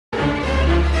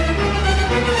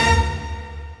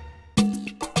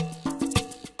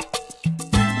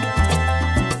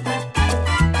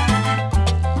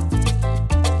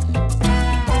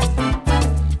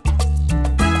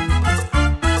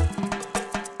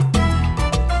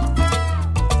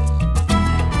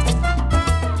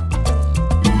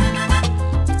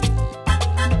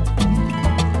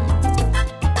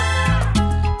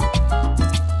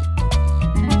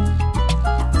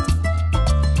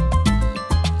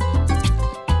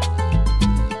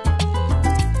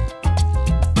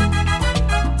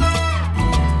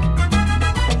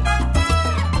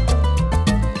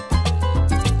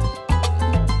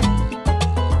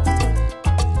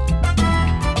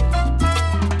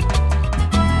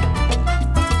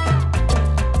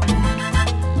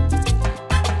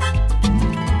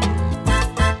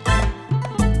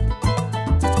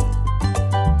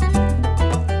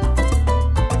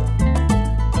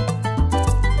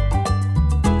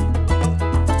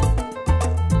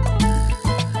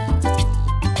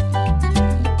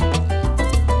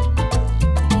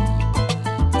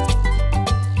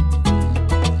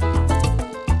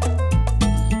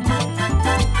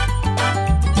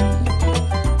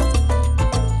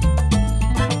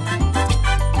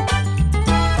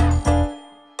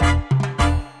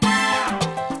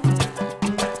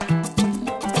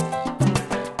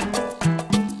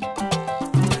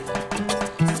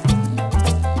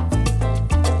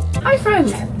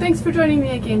friends, thanks for joining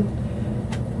me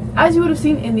again. As you would have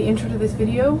seen in the intro to this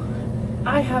video,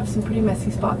 I have some pretty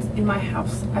messy spots in my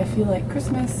house. I feel like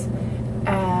Christmas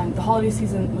and the holiday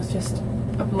season was just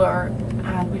a blur,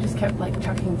 and we just kept like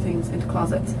chucking things into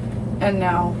closets, and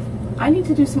now I need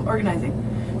to do some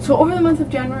organizing. So over the month of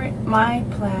January, my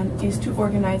plan is to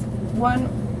organize one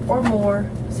or more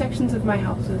sections of my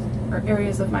houses or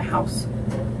areas of my house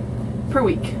per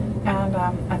week, and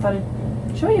I thought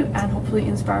I'd show you and hopefully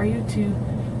inspire you to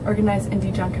organize and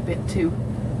de-junk a bit too.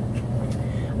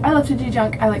 I love to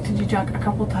de-junk. I like to de-junk a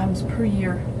couple times per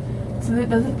year so that it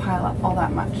doesn't pile up all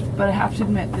that much, but I have to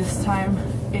admit this time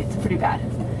it's pretty bad.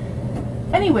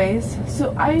 Anyways,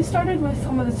 so I started with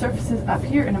some of the surfaces up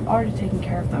here and I'm already taking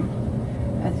care of them.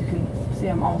 As you can see,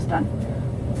 I'm almost done.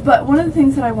 But one of the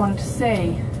things that I wanted to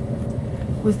say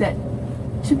was that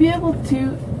to be able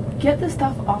to get the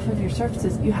stuff off of your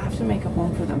surfaces, you have to make a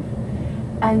home for them.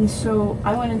 And so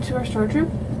I went into our storage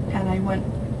room and I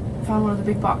found one of the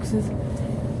big boxes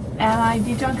and I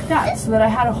de-junked that so that I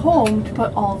had a home to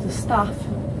put all of the stuff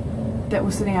that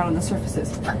was sitting out on the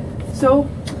surfaces. So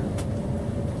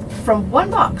from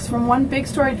one big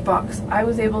storage box, I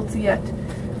was able to get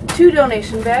 2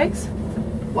 donation bags,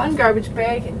 1 garbage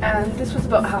bag, and this was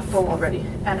about half full already,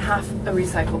 and half a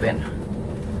recycle bin.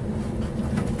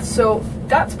 So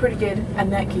that's pretty good,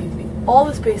 and that gave me all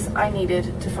the space I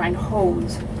needed to find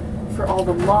homes for all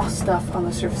the lost stuff on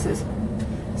the surfaces.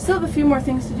 Still have a few more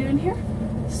things to do in here,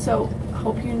 so I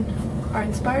hope you are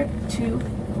inspired to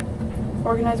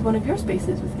organize one of your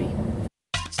spaces with me.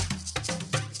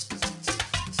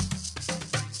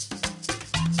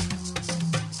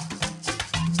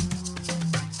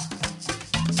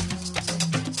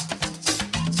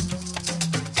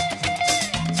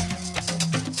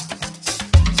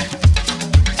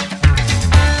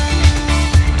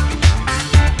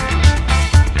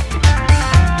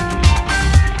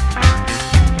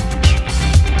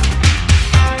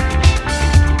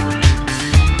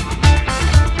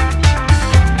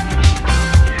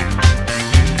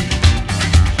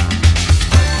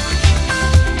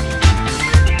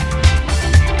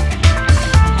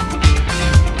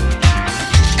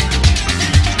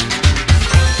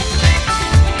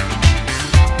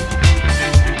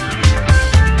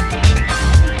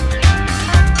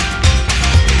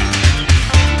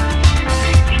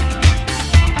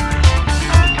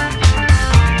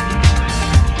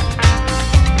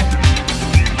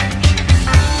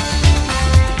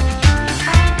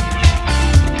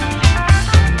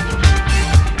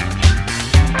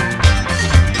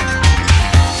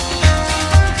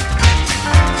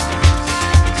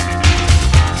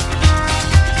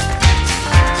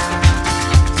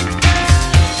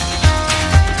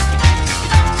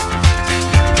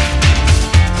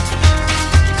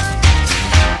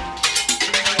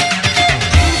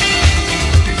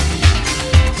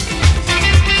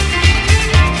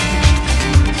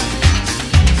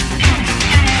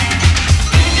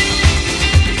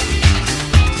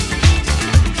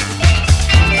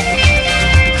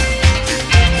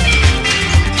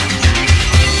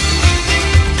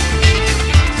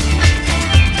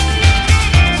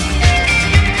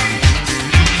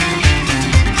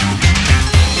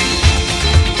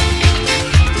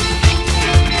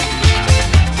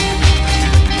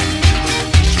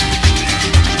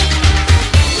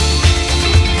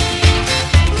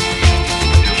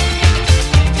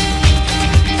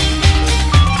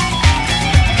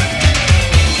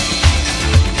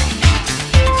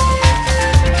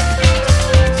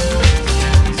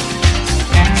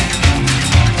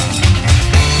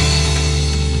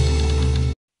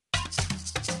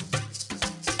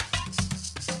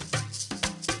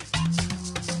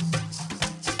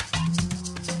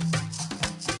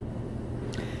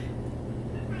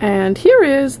 And here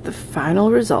is the final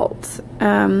results.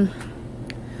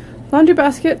 Laundry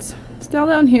baskets still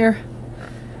down here,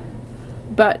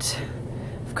 but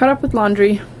I've caught up with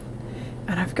laundry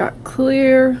and I've got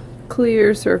clear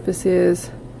surfaces.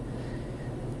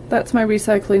 That's my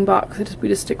recycling box. We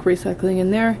just stick recycling in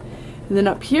there. And then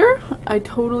up here, I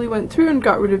totally went through and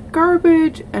got rid of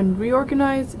garbage and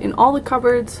reorganized in all the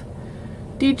cupboards,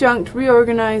 de-junked,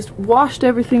 reorganized, washed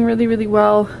everything really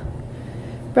well.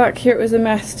 Back here it was a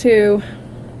mess too.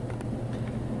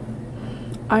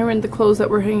 Ironed the clothes that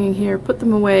were hanging here, put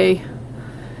them away.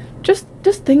 Just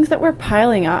things that were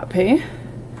piling up, hey?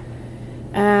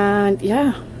 And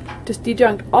yeah, just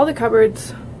de-junked all the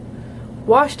cupboards,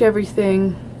 washed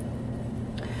everything,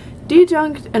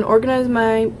 de-junked and organized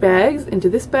my bags into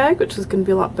this bag, which is going to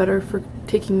be a lot better for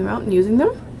taking them out and using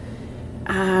them,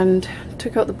 and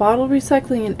took out the bottle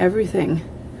recycling and everything.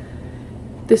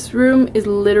 This room is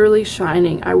literally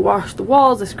shining. I washed the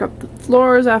walls, I scrubbed the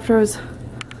floors after I was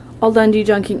all done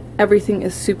de-junking. Everything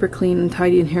is super clean and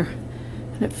tidy in here,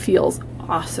 and it feels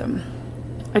awesome.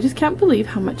 I just can't believe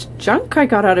how much junk I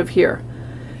got out of here.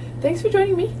 Thanks for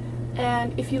joining me,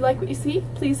 and if you like what you see,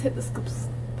 please hit the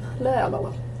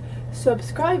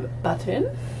subscribe button,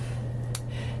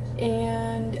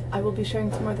 and I will be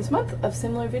sharing some more this month of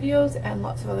similar videos and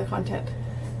lots of other content.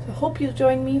 So hope you'll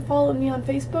join me, follow me on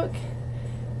Facebook,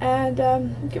 and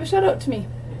give a shout out to me.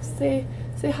 Say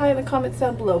hi in the comments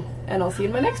down below, and I'll see you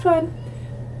in my next one.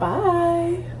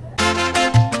 Bye!